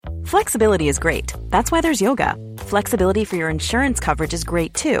Flexibility is great. That's why there's yoga. Flexibility for your insurance coverage is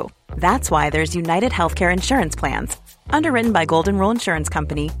great too. That's why there's United Healthcare Insurance Plans. Underwritten by Golden Rule Insurance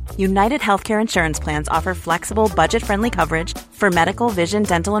Company, United Healthcare Insurance Plans offer flexible, budget-friendly coverage for medical, vision,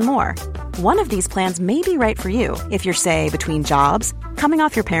 dental, and more. One of these plans may be right for you if you're, say, between jobs, coming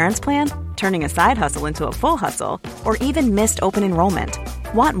off your parents' plan, turning a side hustle into a full hustle, or even missed open enrollment.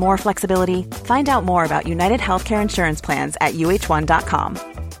 Want more flexibility? Find out more about United Healthcare Insurance Plans at uh1.com.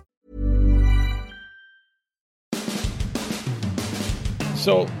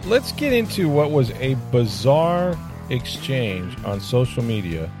 So let's get into what was a bizarre exchange on social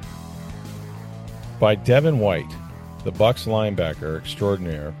media by Devin White, the Bucs linebacker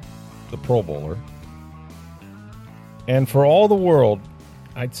extraordinaire, the Pro Bowler. And for all the world,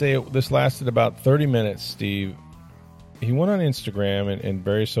 I'd say this lasted about 30 minutes, Steve. He went on Instagram and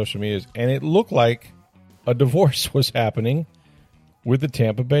various social medias, and it looked like a divorce was happening with the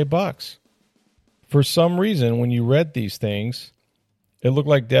Tampa Bay Bucs. For some reason, when you read these things, it looked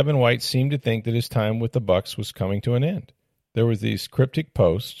like Devin White seemed to think that his time with the Bucs was coming to an end. There was these cryptic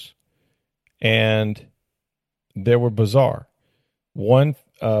posts, and they were bizarre. One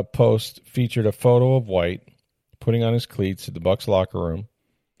post featured a photo of White putting on his cleats at the Bucs locker room,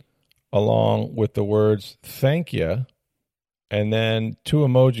 along with the words "thank you," and then two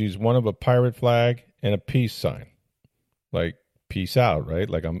emojis, one of a pirate flag and a peace sign, like peace out, right?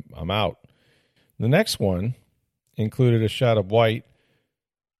 Like I'm out. The next one included a shot of White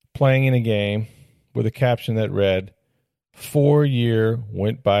playing in a game with a caption that read, 4-year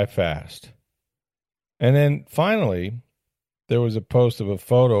went by fast. And then finally, there was a post of a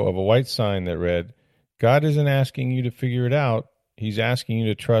photo of a White sign that read, God isn't asking you to figure it out. He's asking you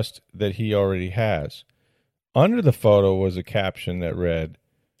to trust that he already has. Under the photo was a caption that read,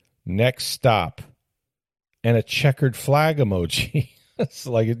 next stop, and a checkered flag emoji. It's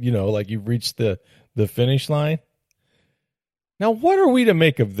like, like you've reached the finish line. Now, what are we to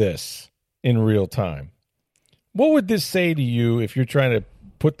make of this in real time? What would this say to you if you're trying to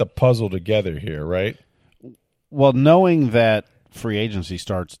put the puzzle together here, right? Well, knowing that free agency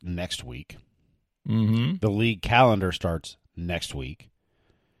starts next week, the league calendar starts next week,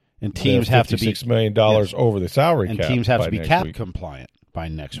 and teams have to be $56 million over the salary cap, and teams have to be cap week. compliant by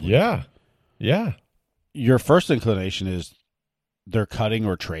next week. Yeah. Your first inclination is they're cutting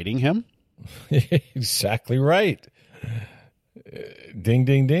or trading him? Exactly right. Ding,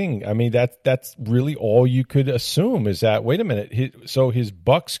 ding, ding. I mean, that's really all you could assume is that, wait a minute, his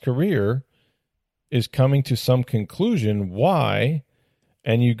Bucs career is coming to some conclusion. Why?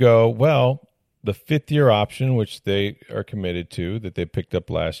 And you go, well, the fifth-year option, which they are committed to, that they picked up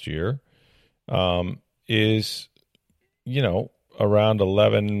last year, is, around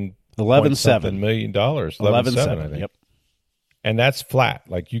 $11.7 million. $11.7, I think. Yep. And that's flat.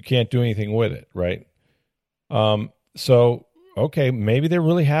 Like, you can't do anything with it, right? So, okay, maybe they're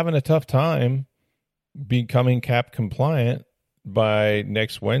really having a tough time becoming cap compliant by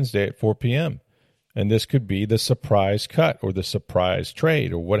next Wednesday at 4 p.m. And this could be the surprise cut or the surprise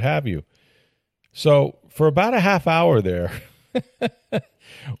trade or what have you. So for about a half hour there,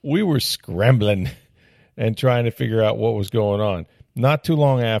 we were scrambling and trying to figure out what was going on. Not too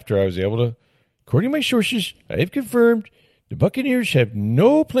long after, I was able to, according to my sources, I have confirmed the Buccaneers have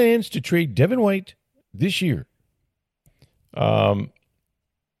no plans to trade Devin White this year.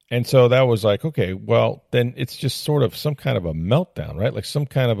 And so that was like, okay, well, then it's just sort of some kind of a meltdown, right? Like some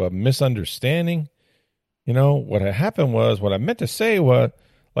kind of a misunderstanding. What had happened was, what I meant to say was,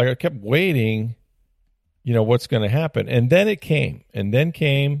 like, I kept waiting, what's going to happen. And then it came. And then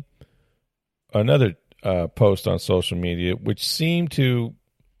came another post on social media, which seemed to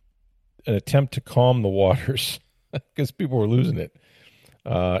an attempt to calm the waters because people were losing it,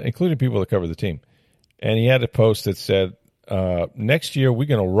 including people that cover the team. And he had a post that said, next year we're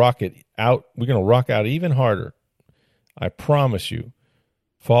going to rock it out. We're going to rock out even harder. I promise you.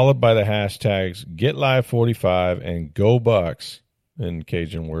 Followed by the hashtags GetLive45 and Go Bucks in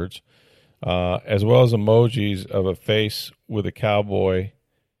Cajun words, as well as emojis of a face with a cowboy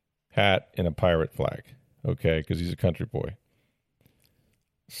hat and a pirate flag. Okay, because he's a country boy.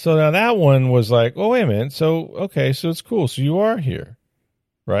 So now that one was like, oh, wait a minute. So, okay, so it's cool. So you are here,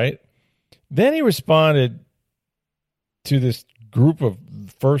 right? Then he responded to this group of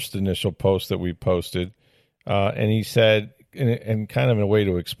first initial posts that we posted, and he said, and kind of in a way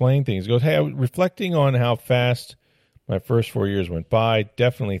to explain things, he goes, hey, I was reflecting on how fast my first 4 years went by.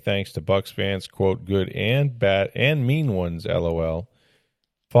 Definitely thanks to Bucs fans, quote, good and bad and mean ones, LOL.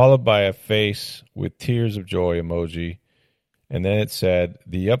 Followed by a face with tears of joy emoji. And then it said,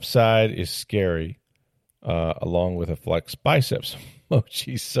 the upside is scary, along with a flex biceps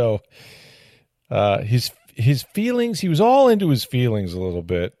emoji. So his feelings, he was all into his feelings a little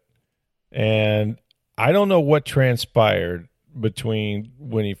bit. And I don't know what transpired between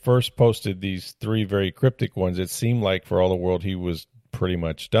when he first posted these 3 very cryptic ones. It seemed like for all the world he was pretty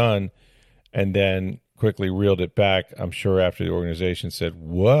much done, and then quickly reeled it back, I'm sure after the organization said,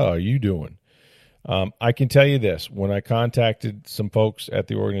 what are you doing? I can tell you this. When I contacted some folks at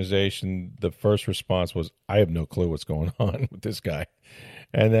the organization, the first response was, I have no clue what's going on with this guy.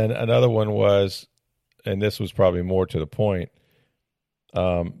 And then another one was, and this was probably more to the point,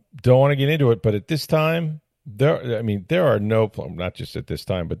 don't want to get into it, but at this time, there are no, not just at this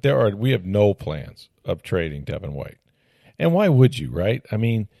time, but we have no plans of trading Devin White. And why would you, right? I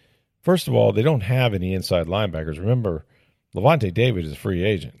mean, first of all, they don't have any inside linebackers. Remember, Levante David is a free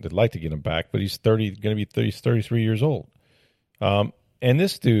agent. They'd like to get him back, but he's 33 years old. And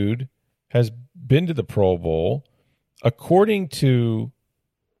this dude has been to the Pro Bowl. According to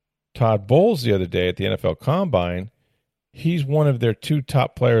Todd Bowles the other day at the NFL Combine, he's one of their 2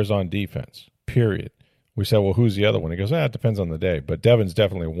 top players on defense, period. We said, well, who's the other one? He goes, it depends on the day, but Devin's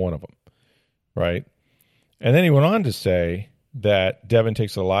definitely one of them, right? And then he went on to say that Devin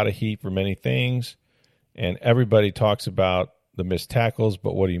takes a lot of heat for many things, and everybody talks about the missed tackles,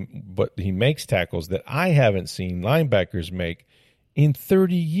 but he makes tackles that I haven't seen linebackers make in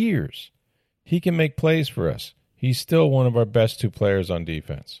 30 years. He can make plays for us. He's still one of our best 2 players on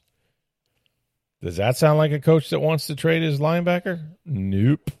defense. Does that sound like a coach that wants to trade his linebacker?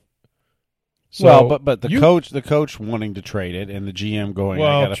 Nope. So well, but the coach wanting to trade it, and the GM going,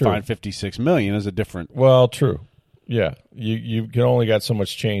 I got to find $56 million is a different. Well, true. Yeah, you can only got so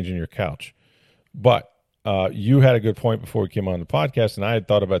much change in your couch. But you had a good point before we came on the podcast, and I had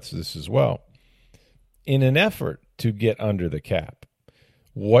thought about this as well. In an effort to get under the cap,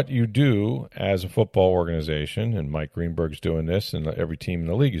 what you do as a football organization, and Mike Greenberg's doing this, and every team in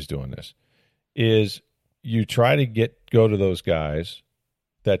the league is doing this, is you try to go to those guys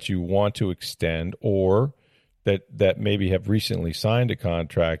that you want to extend, or that maybe have recently signed a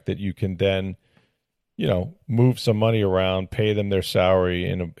contract that you can then, move some money around, pay them their salary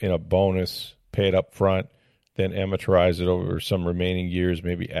in a bonus, pay it up front, then amortize it over some remaining years,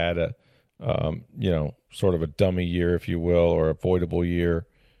 maybe add a sort of a dummy year, if you will, or avoidable year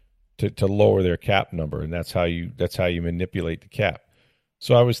to lower their cap number, and that's how you manipulate the cap.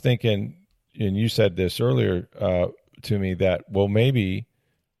 So I was thinking, and you said this earlier to me, that maybe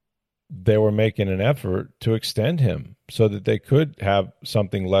they were making an effort to extend him so that they could have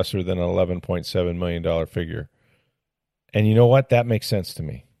something lesser than an $11.7 million figure. And you know what? That makes sense to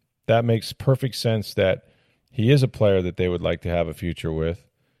me. That makes perfect sense that he is a player that they would like to have a future with,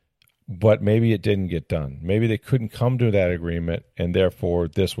 but maybe it didn't get done. Maybe they couldn't come to that agreement, and therefore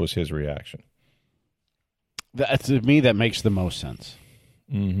this was his reaction. To me, that makes the most sense.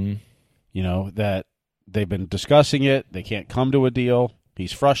 Mm-hmm. That they've been discussing it. They can't come to a deal.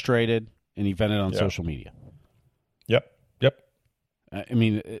 He's frustrated, and he vented on social media. Yep. I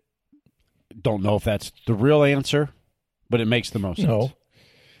mean, don't know if that's the real answer, but it makes the most sense. No,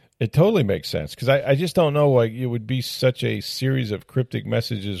 it totally makes sense, because I just don't know why it would be such a series of cryptic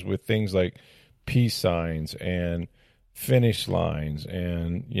messages with things like peace signs and finish lines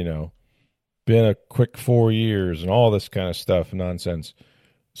and, been a quick 4 years and all this kind of stuff, nonsense.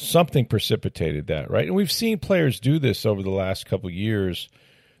 Something precipitated that, right? And we've seen players do this over the last couple of years.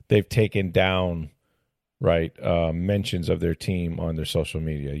 They've taken down, right, mentions of their team on their social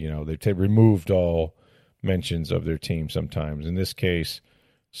media. They've removed all mentions of their team sometimes. In this case,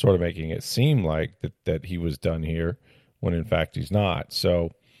 sort of making it seem like that he was done here when in fact he's not.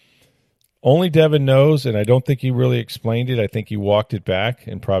 So only Devin knows, and I don't think he really explained it. I think he walked it back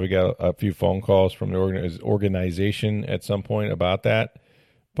and probably got a few phone calls from the organization at some point about that.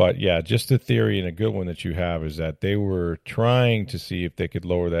 But, yeah, just a theory, and a good one that you have, is that they were trying to see if they could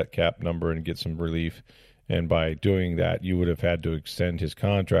lower that cap number and get some relief. And by doing that, you would have had to extend his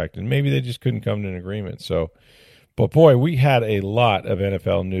contract. And maybe they just couldn't come to an agreement. So, but, boy, we had a lot of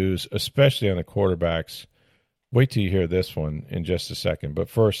NFL news, especially on the quarterbacks. Wait till you hear this one in just a second. But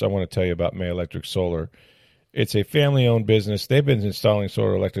first, I want to tell you about May Electric Solar. It's a family-owned business. They've been installing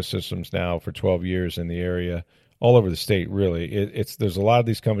solar electric systems now for 12 years in the area. All over the state, really. There's a lot of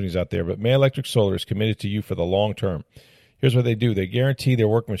these companies out there, but May Electric Solar is committed to you for the long term. Here's what they do. They guarantee their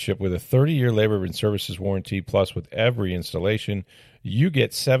workmanship with a 30-year labor and services warranty, plus with every installation, you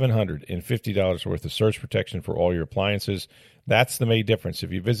get $750 worth of surge protection for all your appliances. That's the May difference.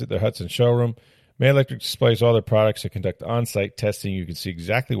 If you visit the Hudson showroom, May Electric displays all their products and conduct on-site testing. You can see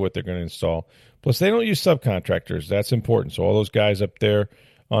exactly what they're going to install. Plus, they don't use subcontractors. That's important. So all those guys up there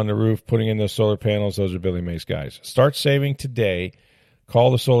on the roof putting in those solar panels, those are Billy Mays guys. Start saving today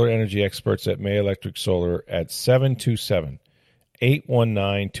Call the solar energy experts at May Electric Solar at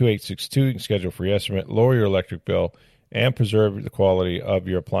 727-819-2862. You can schedule a free estimate, lower your electric bill, and preserve the quality of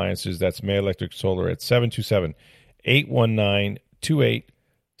your appliances. That's May Electric Solar at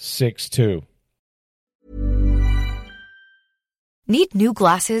 727-819-2862. Need new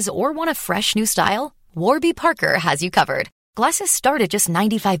glasses or want a fresh new style? Warby Parker has you covered. Glasses start at just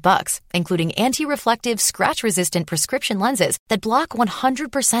 $95, including anti-reflective, scratch-resistant prescription lenses that block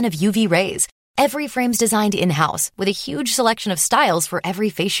 100% of UV rays. Every frame's designed in-house with a huge selection of styles for every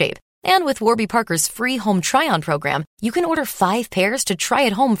face shape. And with Warby Parker's free home try-on program, you can order 5 pairs to try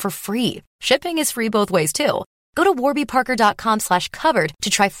at home for free. Shipping is free both ways, too. Go to warbyparker.com/covered to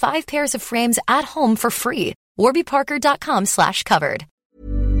try 5 pairs of frames at home for free. warbyparker.com/covered.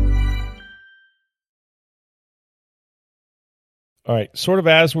 All right, sort of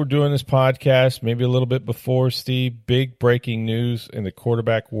as we're doing this podcast, maybe a little bit before, Steve, big breaking news in the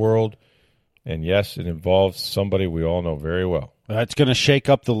quarterback world. And yes, it involves somebody we all know very well. That's going to shake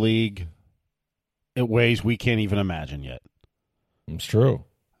up the league in ways we can't even imagine yet. It's true.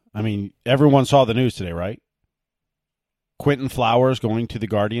 I mean, everyone saw the news today, right? Quentin Flowers going to the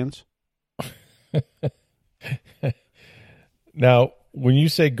Guardians. Now, when you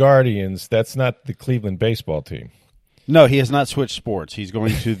say Guardians, that's not the Cleveland baseball team. No, he has not switched sports. He's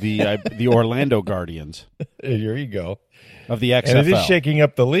going to the Orlando Guardians. Here you go. Of the XFL. And it is shaking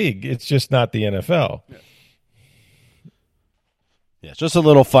up the league. It's just not the NFL. Yeah, it's just a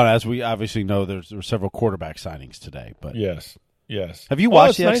little fun. As we obviously know, there were several quarterback signings today. But Yes. Have you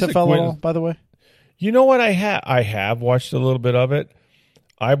watched the nice XFL at all, by the way? You know what? I have watched a little bit of it.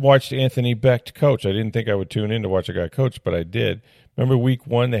 I watched Anthony Becht coach. I didn't think I would tune in to watch a guy coach, but I did. Remember week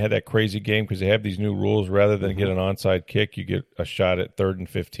 1, they had that crazy game because they have these new rules. Rather than get an onside kick, you get a shot at 3rd and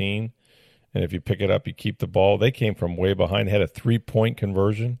 15. And if you pick it up, you keep the ball. They came from way behind. They had a 3-point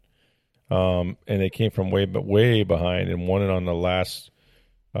conversion. And they came from way behind and won it on the last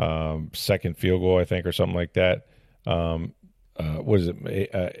second field goal, I think, or something like that. What is it?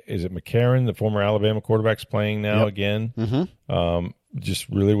 Is it McCarron, the former Alabama quarterback's playing now again? Mm-hmm. Just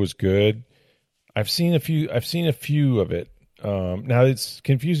really was good. I've seen a few of it. Now it's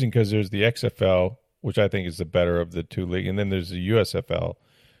confusing because there's the XFL, which I think is the better of the two leagues, and then there's the USFL,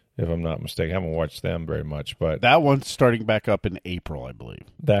 if I'm not mistaken. I haven't watched them very much, but that one's starting back up in April, I believe.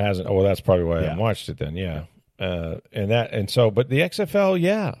 That hasn't. Oh, well, that's probably why I haven't watched it then. Yeah, but the XFL,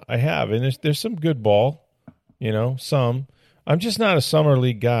 yeah, I have, and there's some good ball, some. I'm just not a summer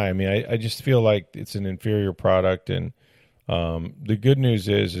league guy. I mean, I just feel like it's an inferior product, and the good news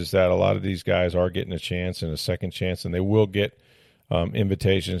is that a lot of these guys are getting a chance and a second chance, and they will get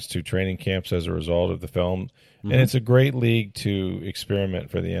invitations to training camps as a result of the film. Mm-hmm. And it's a great league to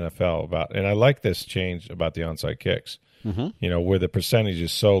experiment for the NFL about. And I like this change about the onside kicks, where the percentage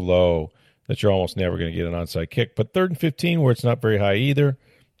is so low that you're almost never going to get an onside kick. But 3rd and 15, where it's not very high either,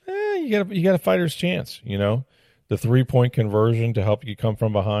 you got a fighter's chance. The 3-point conversion to help you come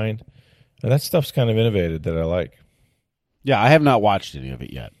from behind, and that stuff's kind of innovative that I like. Yeah, I have not watched any of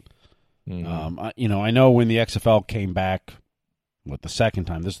it yet. Mm-hmm. I know when the XFL came back, the second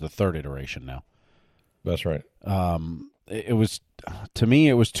time. This is the 3rd iteration now. That's right. It was, to me,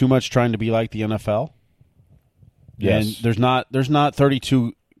 it was too much trying to be like the NFL. Yes. And there's not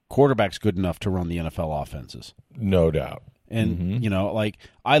 32 quarterbacks good enough to run the NFL offenses. No doubt. And,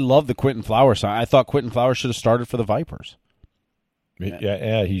 I love the Quentin Flowers sign. I thought Quentin Flowers should have started for the Vipers.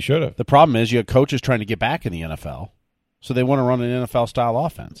 Yeah, he should have. The problem is you have coaches trying to get back in the NFL, so they want to run an NFL-style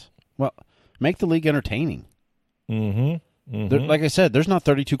offense. Well, make the league entertaining. Mm-hmm. Mm-hmm. Like I said, there's not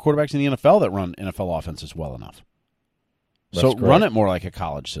 32 quarterbacks in the NFL that run NFL offenses well enough. That's so correct. Run it more like a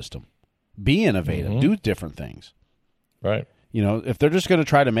college system. Be innovative. Do different things. Right. If they're just going to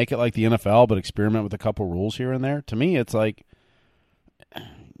try to make it like the NFL but experiment with a couple rules here and there, to me it's like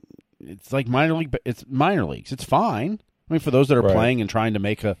minor league. It's minor leagues. It's fine. I mean, for those that are playing and trying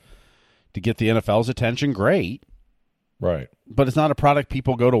to to get the NFL's attention, great. Right. But it's not a product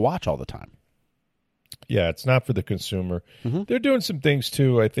people go to watch all the time. Yeah, it's not for the consumer. Mm-hmm. They're doing some things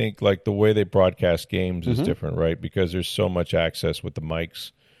too, I think, like the way they broadcast games is different, right? Because there's so much access with the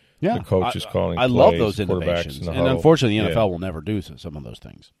mics. Yeah, the coach is calling I plays, love those innovations. And unfortunately, the NFL will never do some of those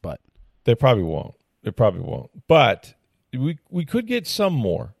things. But they probably won't. But we could get some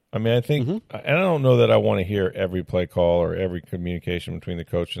more. I mean, I think, and I don't know that I want to hear every play call or every communication between the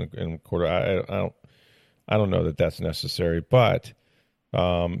coach and quarterback. I don't know that that's necessary, but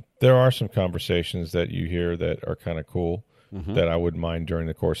there are some conversations that you hear that are kind of cool that I wouldn't mind during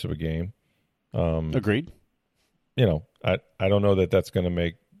the course of a game. Agreed. I don't know that that's going to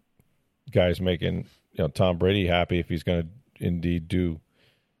make guys making Tom Brady happy if he's going to indeed do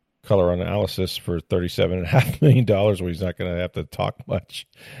color analysis for $37.5 million, where he's not going to have to talk much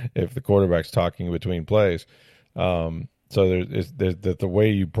if the quarterback's talking between plays. So there's the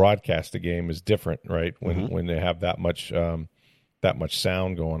way you broadcast the game is different, right? When they have that much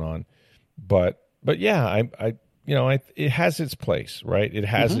sound going on. But yeah, it has its place, right? It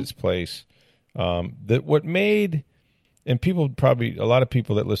has its place. That what made, and a lot of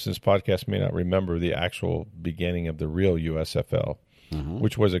people that listen to this podcast may not remember the actual beginning of the real USFL,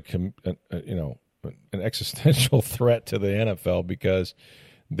 which was an existential threat to the NFL, because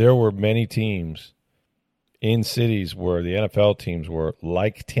there were many teams in cities where the NFL teams were,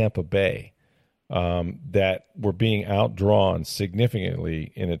 like Tampa Bay, that were being outdrawn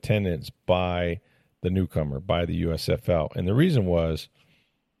significantly in attendance by the newcomer, by the USFL. And the reason was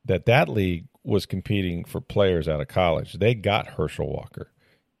that league was competing for players out of college. They got Herschel Walker.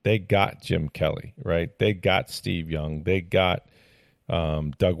 They got Jim Kelly, right? They got Steve Young. They got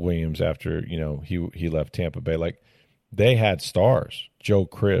Doug Williams after, he left Tampa Bay. Like, they had stars, Joe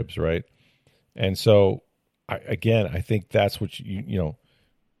Cribbs, right? And so, I think that's what you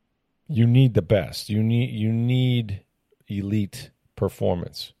need the best. You need elite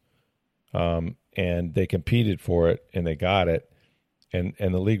performance. And they competed for it, and they got it. And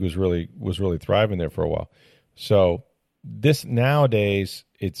the league was really thriving there for a while. So this nowadays,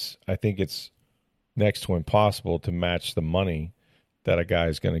 I think it's next to impossible to match the money that a guy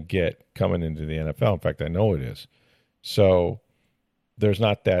is going to get coming into the NFL. In fact, I know it is. So there's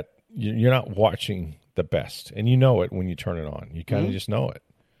not that, you're not watching the best, and you know it when you turn it on. You kind of just know it,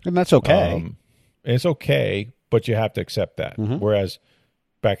 and that's okay. It's okay, but you have to accept that. Whereas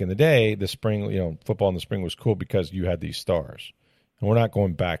back in the day, the spring, football in the spring was cool because you had these stars. And we're not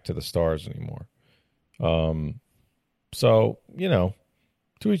going back to the stars anymore. So,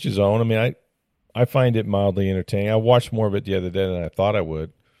 to each his own. I mean, I find it mildly entertaining. I watched more of it the other day than I thought I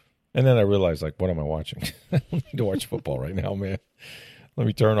would. And then I realized, like, what am I watching? I don't need to watch football right now, man. Let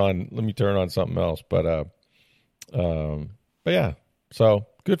me turn on something else. But yeah. So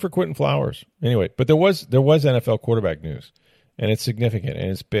good for Quentin Flowers. Anyway, but there was NFL quarterback news, and it's significant, and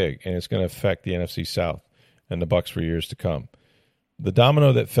it's big, and it's going to affect the NFC South and the Bucs for years to come. The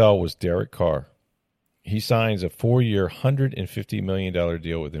domino that fell was Derek Carr. He signs a 4-year, $150 million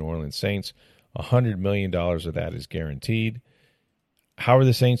deal with the New Orleans Saints. $100 million of that is guaranteed. How are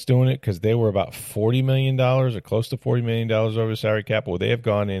the Saints doing it? Because they were about $40 million or close to $40 million over the salary cap. Well, they have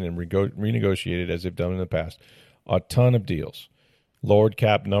gone in and renegotiated, as they've done in the past, a ton of deals. Lowered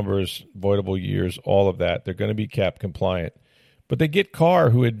cap numbers, voidable years, all of that. They're going to be cap compliant. But they get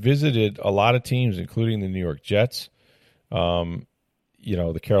Carr, who had visited a lot of teams, including the New York Jets.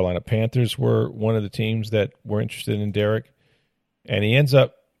 The Carolina Panthers were one of the teams that were interested in Derek. And he ends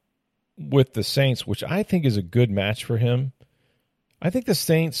up with the Saints, which I think is a good match for him. I think the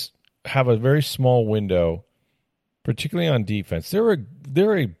Saints have a very small window, particularly on defense. They're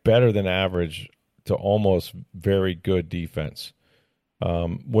a better than average to almost very good defense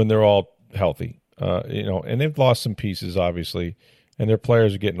when they're all healthy. And they've lost some pieces, obviously, and their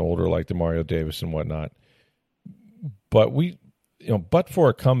players are getting older, like DeMario Davis and whatnot. But but for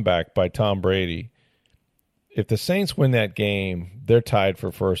a comeback by Tom Brady, if the Saints win that game, they're tied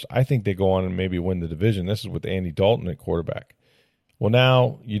for first. I think they go on and maybe win the division. This is with Andy Dalton at quarterback. Well,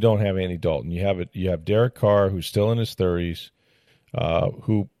 now you don't have Andy Dalton. You have Derek Carr, who's still in his 30s,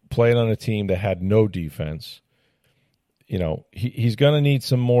 who played on a team that had no defense. He's going to need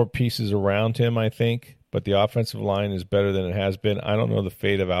some more pieces around him, I think, but the offensive line is better than it has been. I don't know the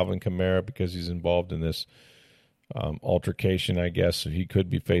fate of Alvin Kamara because he's involved in this altercation, I guess. So he could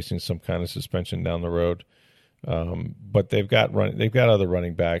be facing some kind of suspension down the road. But they've got other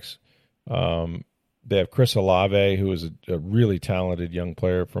running backs. They have Chris Olave, who is a really talented young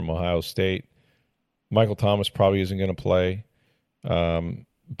player from Ohio State. Michael Thomas probably isn't going to play.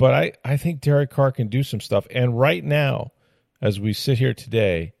 But I think Derek Carr can do some stuff. And right now, as we sit here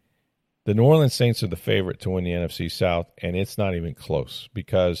today, the New Orleans Saints are the favorite to win the NFC South, and it's not even close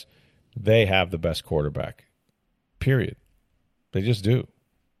because they have the best quarterback, period. They just do.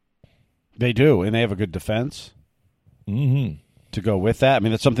 They do, and they have a good defense to go with that. I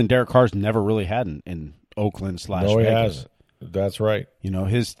mean, that's something Derek Carr's never really had in Oakland / Vegas. No, he has. That's right.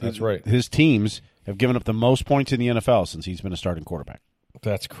 That's right. His teams have given up the most points in the NFL since he's been a starting quarterback.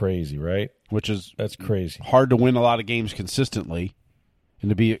 That's crazy, right? That's crazy. Hard to win a lot of games consistently and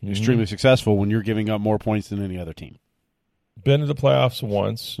to be extremely successful when you're giving up more points than any other team. Been to the playoffs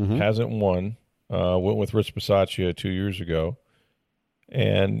once, hasn't won. Went with Rich Bisaccia 2 years ago.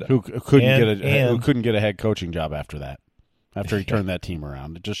 And who couldn't get a head coaching job after that, after he turned that team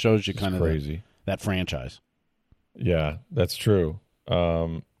around. It just shows you kind of crazy that franchise. Yeah, that's true.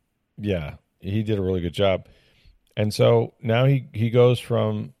 Yeah, he did a really good job. And so now he goes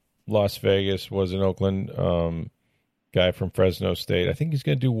from Las Vegas, was in Oakland, guy from Fresno State. I think he's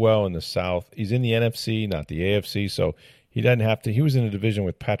going to do well in the South. He's in the NFC, not the AFC, so he doesn't have to. He was in a division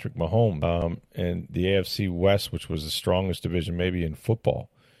with Patrick Mahomes, and the AFC West, which was the strongest division maybe in football.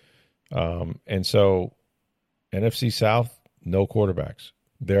 And so NFC South, no quarterbacks.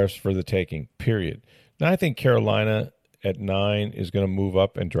 Theirs for the taking, period. Now I think Carolina at 9 is going to move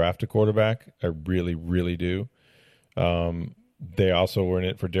up and draft a quarterback. I really, really do. They also were in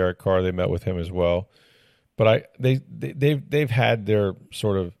it for Derek Carr. They met with him as well. But they've had their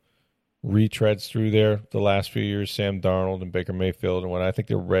sort of retreads through there the last few years, Sam Darnold and Baker Mayfield, and when I think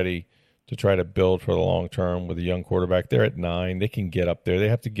they're ready to try to build for the long term with a young quarterback. They're at 9. They can get up there. They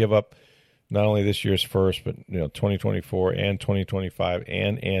have to give up not only this year's first, but 2024 and 2025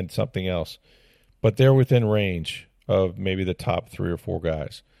 and something else. But they're within range of maybe the top 3 or 4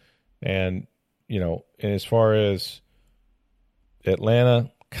 guys. And and as far as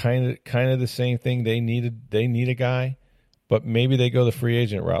Atlanta, kind of the same thing. They need a guy, but maybe they go the free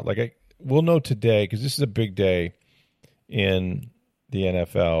agent route. We'll know today, because this is a big day in the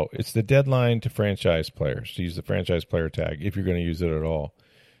NFL. It's the deadline to franchise players, to use the franchise player tag, if you're going to use it at all.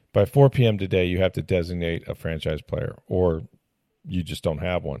 By 4 p.m. today, you have to designate a franchise player, or you just don't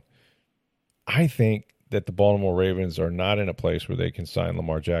have one. I think that the Baltimore Ravens are not in a place where they can sign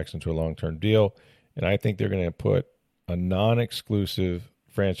Lamar Jackson to a long-term deal, and I think they're going to put a non-exclusive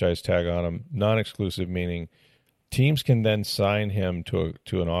franchise tag on him. Non-exclusive meaning teams can then sign him to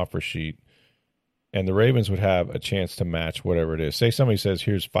an offer sheet, and the Ravens would have a chance to match whatever it is. Say somebody says,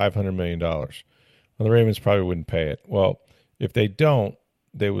 here's $500 million. Well, the Ravens probably wouldn't pay it. Well, if they don't,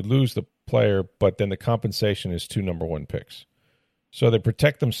 they would lose the player, but then the compensation is 2 number 1 picks. So they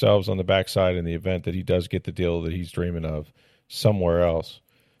protect themselves on the backside in the event that he does get the deal that he's dreaming of somewhere else.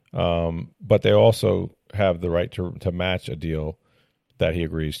 But they also have the right to match a deal that he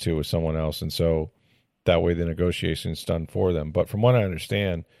agrees to with someone else. And so that way the negotiation is done for them. But from what I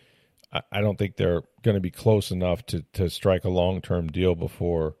understand, I don't think they're going to be close enough to strike a long-term deal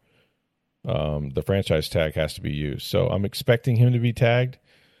before the franchise tag has to be used. So I'm expecting him to be tagged.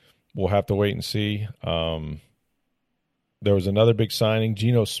 We'll have to wait and see. There was another big signing.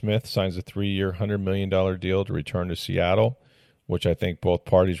 Geno Smith signs a 3-year, $100 million deal to return to Seattle, which I think both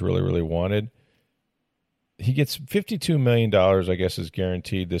parties really, really wanted. He gets $52 million, I guess, is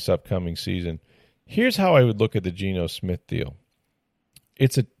guaranteed this upcoming season. Here's how I would look at the Geno Smith deal.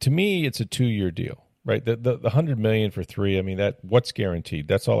 To me, it's a 2-year deal, right? The $100 million for 3, I mean, what's guaranteed?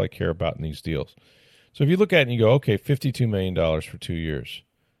 That's all I care about in these deals. So if you look at it and you go, okay, $52 million for 2 years.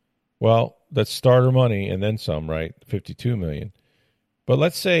 Well, that's starter money and then some, right? $52 million. But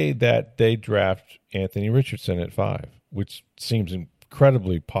let's say that they draft Anthony Richardson at 5, which seems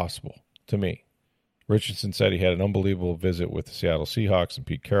incredibly possible to me. Richardson said he had an unbelievable visit with the Seattle Seahawks, and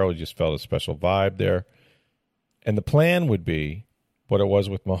Pete Carroll just felt a special vibe there. And the plan would be, what it was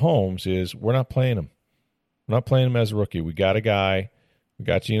with Mahomes, is we're not playing him. We're not playing him as a rookie. We got a guy. We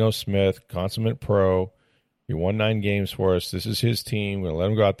got Geno Smith, consummate pro. He won 9 games for us. This is his team. We're going to let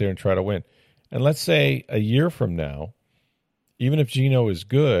him go out there and try to win. And let's say a year from now, even if Geno is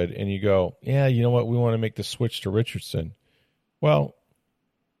good and you go, yeah, you know what, we want to make the switch to Richardson. Well,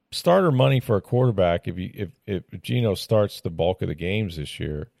 starter money for a quarterback, if Geno starts the bulk of the games this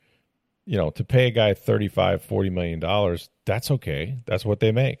year, to pay a guy $35, $40 million, that's okay. That's what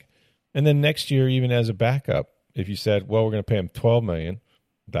they make. And then next year, even as a backup, if you said, well, we're going to pay him $12 million,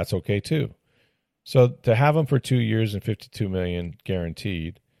 that's okay too. So to have him for 2 years and $52 million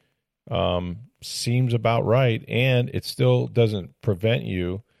guaranteed seems about right, and it still doesn't prevent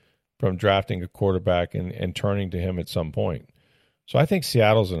you from drafting a quarterback and turning to him at some point. So I think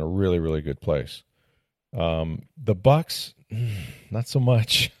Seattle's in a really, really good place. The Bucs, not so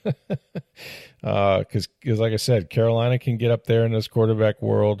much, because like I said, Carolina can get up there in this quarterback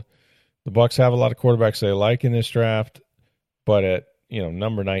world. The Bucs have a lot of quarterbacks they like in this draft, but at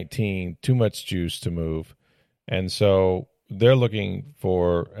number 19, too much juice to move. And so they're looking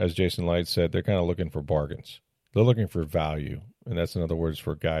for, as Jason Light said, they're kind of looking for bargains. They're looking for value. And that's in other words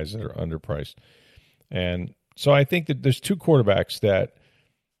for guys that are underpriced. And so I think that there's 2 quarterbacks that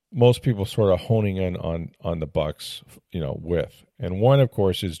most people sort of honing in on the Bucs, with. And one, of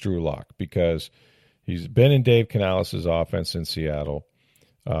course, is Drew Lock, because he's been in Dave Canales' offense in Seattle.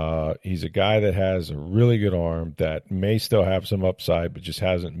 He's a guy that has a really good arm that may still have some upside, but just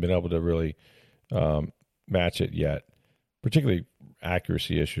hasn't been able to really match it yet, particularly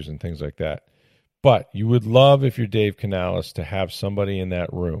accuracy issues and things like that. But you would love, if you're Dave Canales, to have somebody in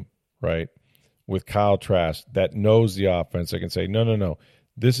that room, right, with Kyle Trask that knows the offense, that can say, no,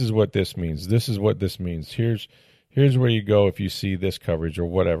 this is what this means. This is what this means. Here's where you go if you see this coverage or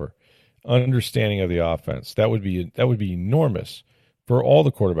whatever. Understanding of the offense. That would be enormous for all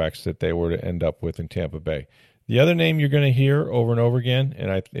the quarterbacks that they were to end up with in Tampa Bay. The other name you're going to hear over and over again,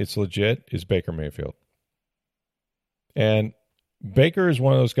 and it's legit, is Baker Mayfield. And Baker is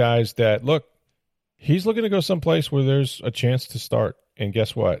one of those guys that, look, he's looking to go someplace where there's a chance to start. And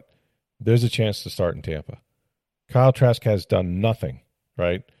guess what? There's a chance to start in Tampa. Kyle Trask has done nothing,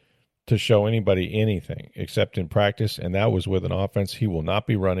 right, to show anybody anything except in practice, and that was with an offense he will not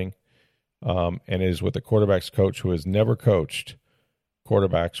be running, and it is with a quarterback's coach who has never coached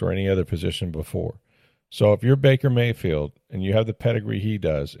quarterbacks or any other position before. So if you're Baker Mayfield and you have the pedigree he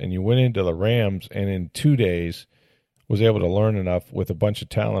does, and you went into the Rams and in 2 days was able to learn enough with a bunch of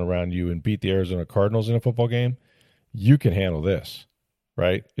talent around you and beat the Arizona Cardinals in a football game, you can handle this,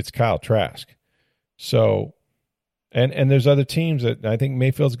 right? It's Kyle Trask. So, and there's other teams that I think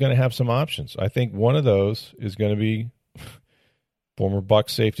Mayfield's going to have some options. I think one of those is going to be former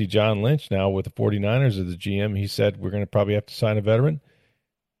Bucs safety John Lynch. Now with the 49ers as the GM, he said we're going to probably have to sign a veteran.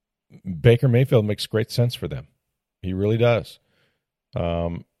 Baker Mayfield makes great sense for them. He really does.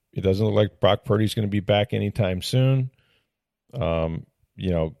 It doesn't look like Brock Purdy's going to be back anytime soon.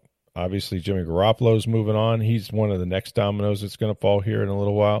 Obviously Jimmy Garoppolo's moving on. He's one of the next dominoes that's going to fall here in a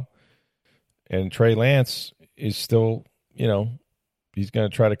little while. And Trey Lance is still, he's going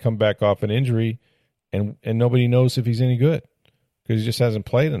to try to come back off an injury, and nobody knows if he's any good because he just hasn't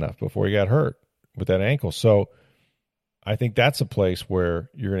played enough before he got hurt with that ankle. So I think that's a place where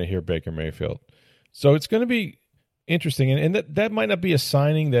you're going to hear Baker Mayfield. So it's going to be interesting, and that might not be a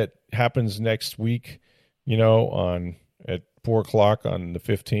signing that happens next week, at 4:00 on the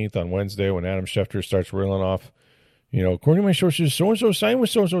 15th on Wednesday when Adam Schefter starts reeling off, according to my sources, so-and-so signed with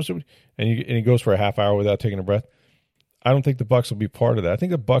so-and-so, and he goes for a half hour without taking a breath. I don't think the Bucs will be part of that. I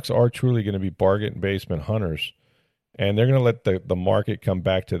think the Bucs are truly going to be bargain basement hunters, and they're going to let the market come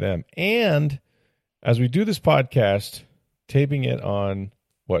back to them. And as we do this podcast, taping it on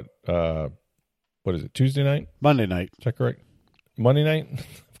what is it, Tuesday night? Monday night. Is that correct? Monday night?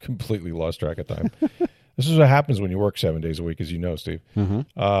 I've completely lost track of time. This is what happens when you work 7 days a week, as you know, Steve. Mm-hmm.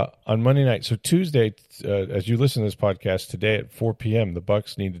 On Monday night, so Tuesday, as you listen to this podcast today at 4 p.m., the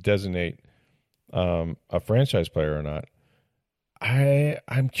Bucs need to designate a franchise player or not.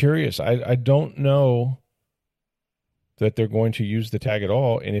 I'm curious. I don't know that they're going to use the tag at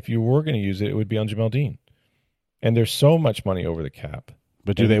all, and if you were going to use it, it would be on Jamel Dean. And there's so much money over the cap.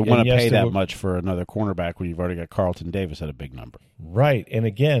 But do they want to pay that much for another cornerback when you've already got Carlton Davis at a big number? Right. And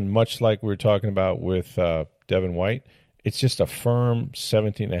again, much like we were talking about with Devin White, it's just a firm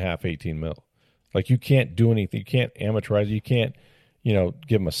 17.5, 18 mil. Like you can't do anything. You can't amateurize. You can't,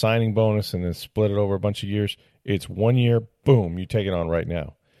 give them a signing bonus and then split it over a bunch of years. It's 1 year, boom, you take it on right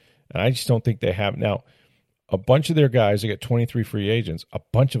now. And I just don't think they have. Now, a bunch of their guys, they get 23 free agents. A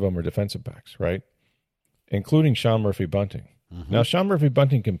bunch of them are defensive backs, right? Including Sean Murphy-Bunting. Mm-hmm. Now, Sean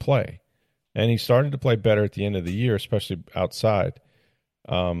Murphy-Bunting can play, and he started to play better at the end of the year, especially outside.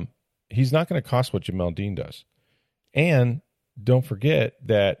 He's not going to cost what Jamel Dean does. And don't forget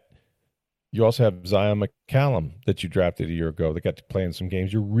that you also have Zion McCallum that you drafted a year ago that got to play in some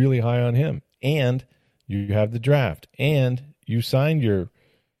games. You're really high on him. And you have the draft. And you signed your,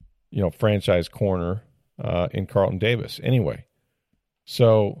 franchise corner in Carlton Davis anyway.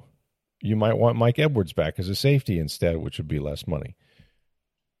 So you might want Mike Edwards back as a safety instead, which would be less money.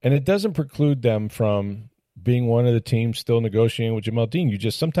 And it doesn't preclude them from being one of the teams still negotiating with Jamel Dean. You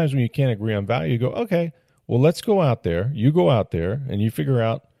just, sometimes when you can't agree on value, you go, okay, well, let's go out there. You go out there and you figure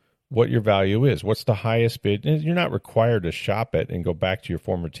out what your value is. What's the highest bid? And you're not required to shop it and go back to your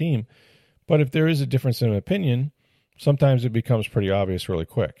former team. But if there is a difference in opinion, sometimes it becomes pretty obvious really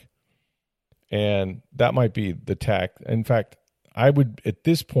quick. And that might be the tack. In fact, I would, at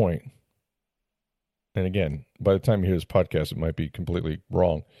this point, and again, by the time you hear this podcast, it might be completely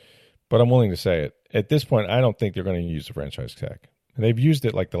wrong, but I'm willing to say it. At this point, I don't think they're going to use the franchise tag. And they've used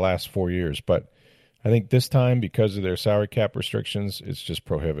it like the last 4 years, but I think this time, because of their salary cap restrictions, it's just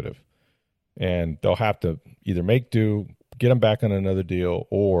prohibitive. And they'll have to either make do, get them back on another deal,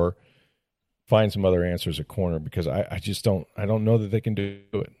 or find some other answers at corner, because I don't know that they can do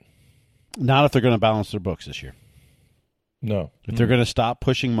it. Not if they're going to balance their books this year. No. If they're going to stop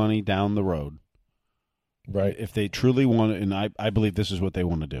pushing money down the road. Right. If they truly want to, and I believe this is what they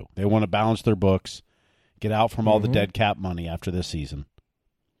want to do. They want to balance their books, get out from all the dead cap money after this season.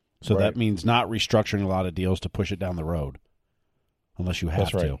 So that means not restructuring a lot of deals to push it down the road, unless you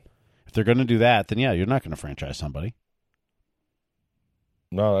have to. If they're going to do that, then yeah, you're not going to franchise somebody.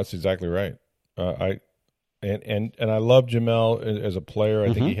 No, that's exactly right. I love Jamel as a player.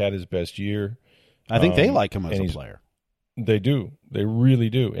 I think he had his best year. I think they like him as a player. They do. They really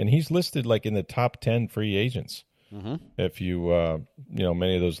do. And he's listed like in the top 10 free agents. If you,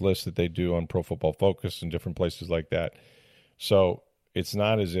 many of those lists that they do on Pro Football Focus and different places like that. So it's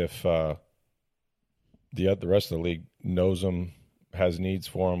not as if the rest of the league knows him, has needs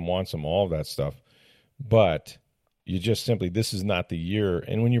for him, wants him, all of that stuff. But you just simply, this is not the year.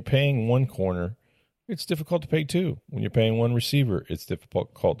 And when you're paying one corner, it's difficult to pay two. When you're paying one receiver, it's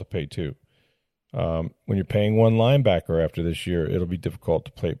difficult to pay two. When you're paying one linebacker after this year, it'll be difficult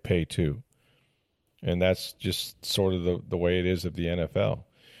to pay two. And that's just sort of the way it is of the NFL.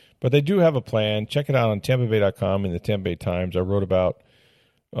 But they do have a plan. Check it out on TampaBay.com and the Tampa Bay Times. I wrote about,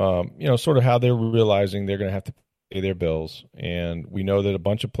 sort of how they're realizing they're going to have to pay their bills. And we know that a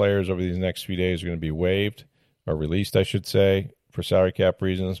bunch of players over these next few days are going to be waived, or released, I should say, for salary cap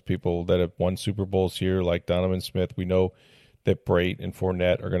reasons. People that have won Super Bowls here, like Donovan Smith. We know that Brate and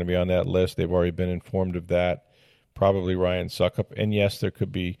Fournette are going to be on that list. They've already been informed of that. Probably Ryan Succop. And, yes, there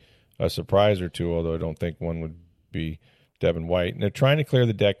could be a surprise or two, although I don't think one would be Devin White. And they're trying to clear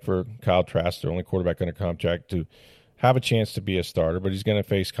the deck for Kyle Trask, their only quarterback under contract, to have a chance to be a starter, but he's going to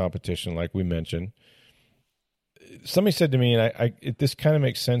face competition like we mentioned. Somebody said to me, and this kind of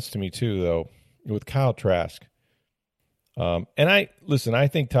makes sense to me too, though, with Kyle Trask. And I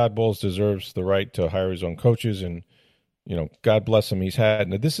think Todd Bowles deserves the right to hire his own coaches, and God bless him. He's had,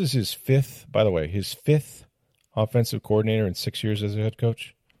 now this is his fifth offensive coordinator in 6 years as a head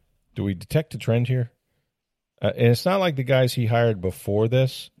coach. Do we detect a trend here? And it's not like the guys he hired before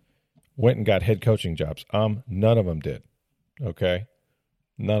this went and got head coaching jobs. None of them did. Okay?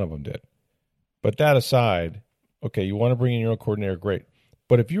 None of them did. But that aside, okay, you want to bring in your own coordinator, great.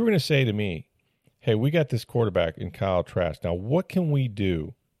 But if you were going to say to me, hey, we got this quarterback in Kyle Trask. Now, what can we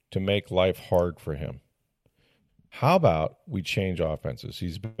do to make life hard for him? How about we change offenses?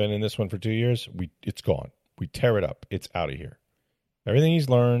 He's been in this one for 2 years. It's gone. We tear it up. It's out of here. Everything he's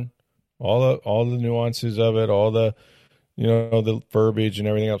learned, all the nuances of it, all the, the verbiage and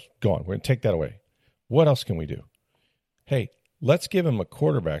everything else, gone. We're going to take that away. What else can we do? Hey, let's give him a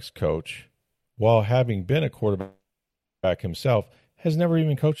quarterback's coach while having been a quarterback himself, has never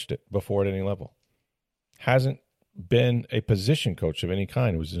even coached it before at any level. Hasn't been a position coach of any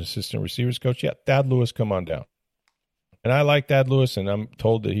kind. Was an assistant receivers coach. Yeah, Thad Lewis, come on down. And I like Thad Lewis, and I'm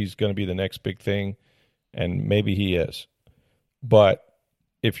told that he's going to be the next big thing, and maybe he is. But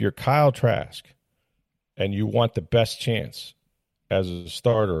if you're Kyle Trask and you want the best chance as a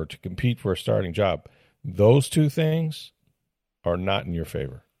starter to compete for a starting job, those two things are not in your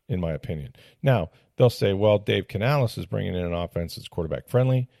favor, in my opinion. Now, they'll say, well, Dave Canales is bringing in an offense that's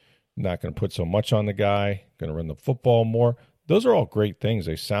quarterback-friendly, not going to put so much on the guy, going to run the football more. Those are all great things.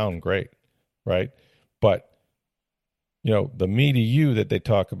 They sound great, right? But, the me to you that they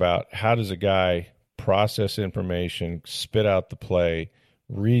talk about, how does a guy process information, spit out the play,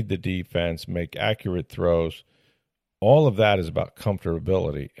 read the defense, make accurate throws, all of that is about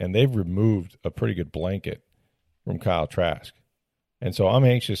comfortability. And they've removed a pretty good blanket from Kyle Trask. And so I'm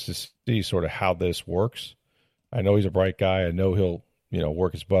anxious to see sort of how this works. I know he's a bright guy. I know he'll,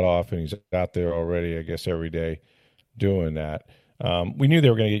 work his butt off, and he's out there already, I guess, every day doing that. We knew they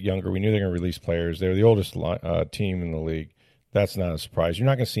were going to get younger. We knew they were going to release players. They were the oldest team in the league. That's not a surprise. You're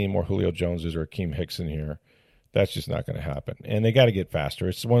not going to see more Julio Joneses or Akeem Hickson here. That's just not going to happen. And they got to get faster.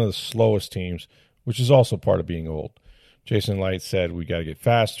 It's one of the slowest teams, which is also part of being old. Jason Light said, we got to get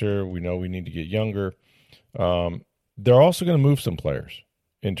faster. We know we need to get younger. They're also going to move some players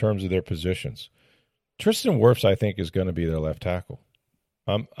in terms of their positions. Tristan Wirfs, I think, is going to be their left tackle.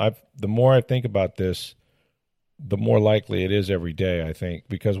 The more I think about this, the more likely it is every day, I think,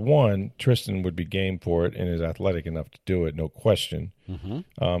 because, one, Tristan would be game for it and is athletic enough to do it, no question.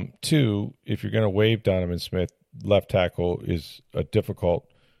 Mm-hmm. Two, if you're going to waive Donovan Smith, left tackle is a difficult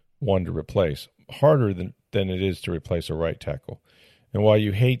one to replace, harder than it is to replace a right tackle. And while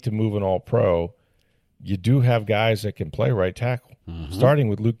you hate to move an all-pro, you do have guys that can play right tackle, starting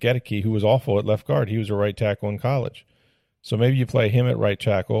with Luke Gedeke, who was awful at left guard. He was a right tackle in college. So maybe you play him at right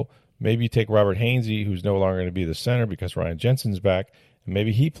tackle. Maybe you take Robert Hainsey, who's no longer going to be the center because Ryan Jensen's back, and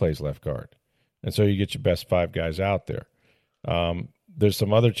maybe he plays left guard. And so you get your best five guys out there. There's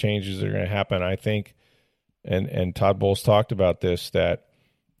some other changes that are going to happen, I think, and Todd Bowles talked about this, that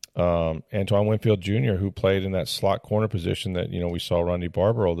Antoine Winfield Jr., who played in that slot corner position that, we saw Ronde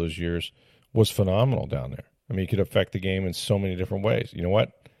Barber all those years, was phenomenal down there. I mean, he could affect the game in so many different ways. You know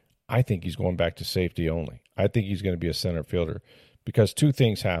what? I think he's going back to safety only. I think he's going to be a center fielder because two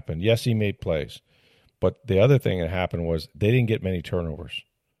things happened. Yes, he made plays, but the other thing that happened was they didn't get many turnovers.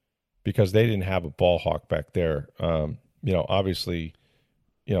 because they didn't have a ball hawk back there. Obviously,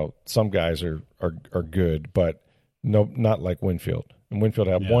 some guys are good, but no, not like Winfield. And Winfield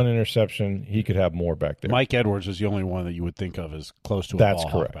had one interception. He could have more back there. Mike Edwards is the only one that you would think of as close to a ball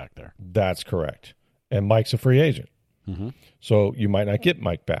hawk back there. That's correct. And Mike's a free agent. Mm-hmm. So you might not get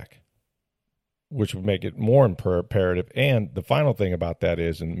Mike back, which would make it more imperative. And the final thing about that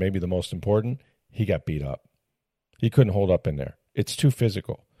is, and maybe the most important, he got beat up. He couldn't hold up in there. It's too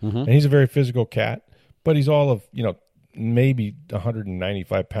physical. Mm-hmm. And he's a very physical cat, but he's all of, maybe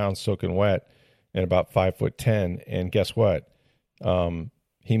 195 pounds soaking wet and about 5'10". And guess what?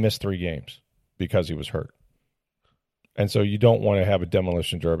 He missed 3 games because he was hurt. And so you don't want to have a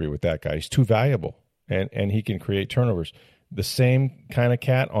demolition derby with that guy. He's too valuable, and he can create turnovers. The same kind of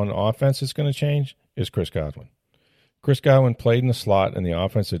cat on offense that's going to change is Chris Godwin. Chris Godwin played in the slot in the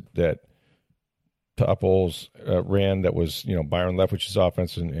offense that Topples ran, that was, Byron Leftwich's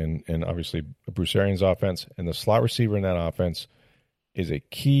offense and obviously Bruce Arians' offense. And the slot receiver in that offense is a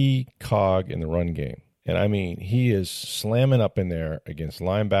key cog in the run game. And I mean, he is slamming up in there against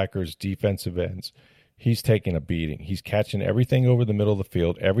linebackers, defensive ends. He's taking a beating. He's catching everything over the middle of the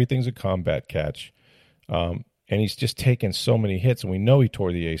field. Everything's a combat catch. And he's just taken so many hits. And we know he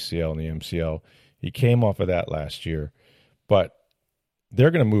tore the ACL and the MCL. He came off of that last year. But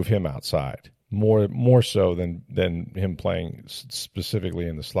they're going to move him outside more so than him playing specifically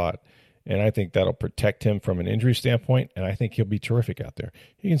in the slot. And I think that'll protect him from an injury standpoint, and I think he'll be terrific out there.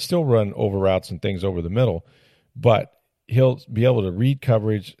 He can still run over routes and things over the middle, but he'll be able to read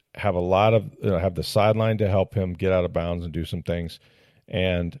coverage, have have the sideline to help him get out of bounds and do some things.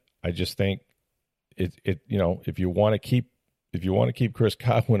 And I just think if you want to keep Chris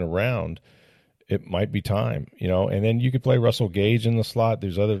Godwin around, it might be time, and then you could play Russell Gage in the slot.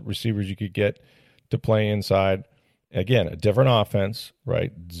 There's other receivers you could get to play inside. Again, a different offense,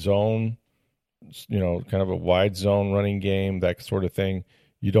 right? Zone, kind of a wide zone running game, that sort of thing.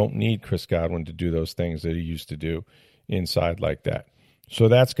 You don't need Chris Godwin to do those things that he used to do inside like that. So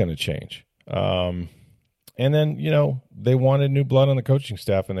that's going to change. And then, they wanted new blood on the coaching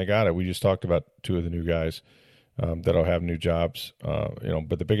staff, and they got it. We just talked about 2 of the new guys that'll have new jobs,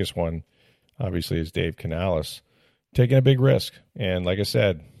 but the biggest one, obviously, is Dave Canales, taking a big risk. And like I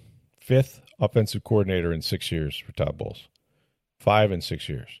said, 5th offensive coordinator in 6 years for Todd Bowles. 5 in 6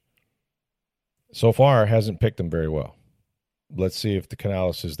 years. So far, hasn't picked them very well. Let's see if the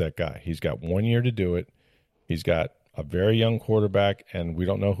Canales is that guy. He's got 1 year to do it. He's got a very young quarterback, and we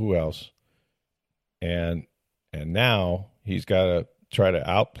don't know who else. And now he's got to try to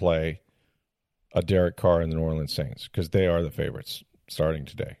outplay a Derek Carr and the New Orleans Saints, because they are the favorites starting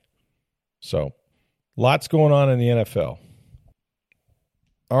today. So, lots going on in the NFL.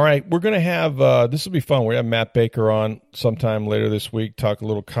 All right, we're going to have, this will be fun. We have Matt Baker on sometime later this week, talk a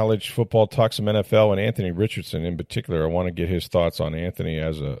little college football, talk some NFL, and Anthony Richardson in particular. I want to get his thoughts on Anthony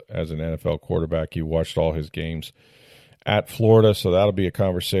as an NFL quarterback. He watched all his games at Florida, so that'll be a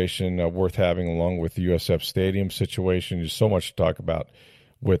conversation worth having, along with the USF Stadium situation. There's so much to talk about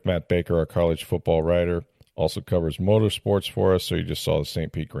with Matt Baker, our college football writer. Also covers motorsports for us, so you just saw the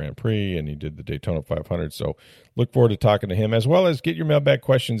St. Pete Grand Prix, and he did the Daytona 500. So look forward to talking to him, as well as get your mailbag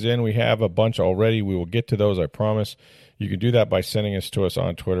questions in. We have a bunch already. We will get to those, I promise. You can do that by sending us to us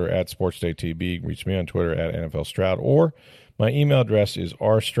on Twitter at SportsDayTB. Reach me on Twitter at NFL Stroud, or my email address is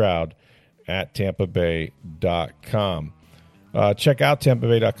rstroud@tampabay.com. Check out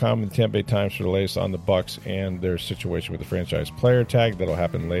TampaBay.com and the Tampa Bay Times for the latest on the Bucs and their situation with the franchise player tag. That'll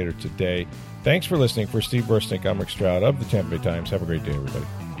happen later today. Thanks for listening. For Steve Burstnick, I'm Rick Stroud of the Tampa Bay Times. Have a great day, everybody.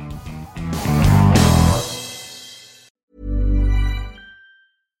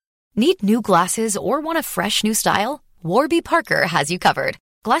 Need new glasses or want a fresh new style? Warby Parker has you covered.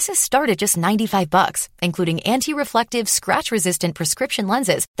 Glasses start at just $95, including anti-reflective, scratch-resistant prescription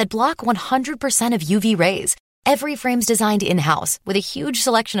lenses that block 100% of UV rays. Every frame's designed in-house with a huge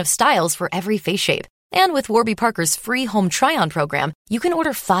selection of styles for every face shape. And with Warby Parker's free home try-on program, you can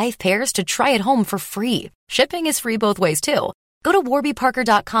order 5 pairs to try at home for free. Shipping is free both ways, too. Go to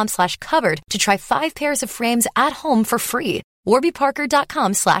warbyparker.com/covered to try 5 pairs of frames at home for free.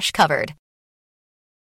 warbyparker.com/covered.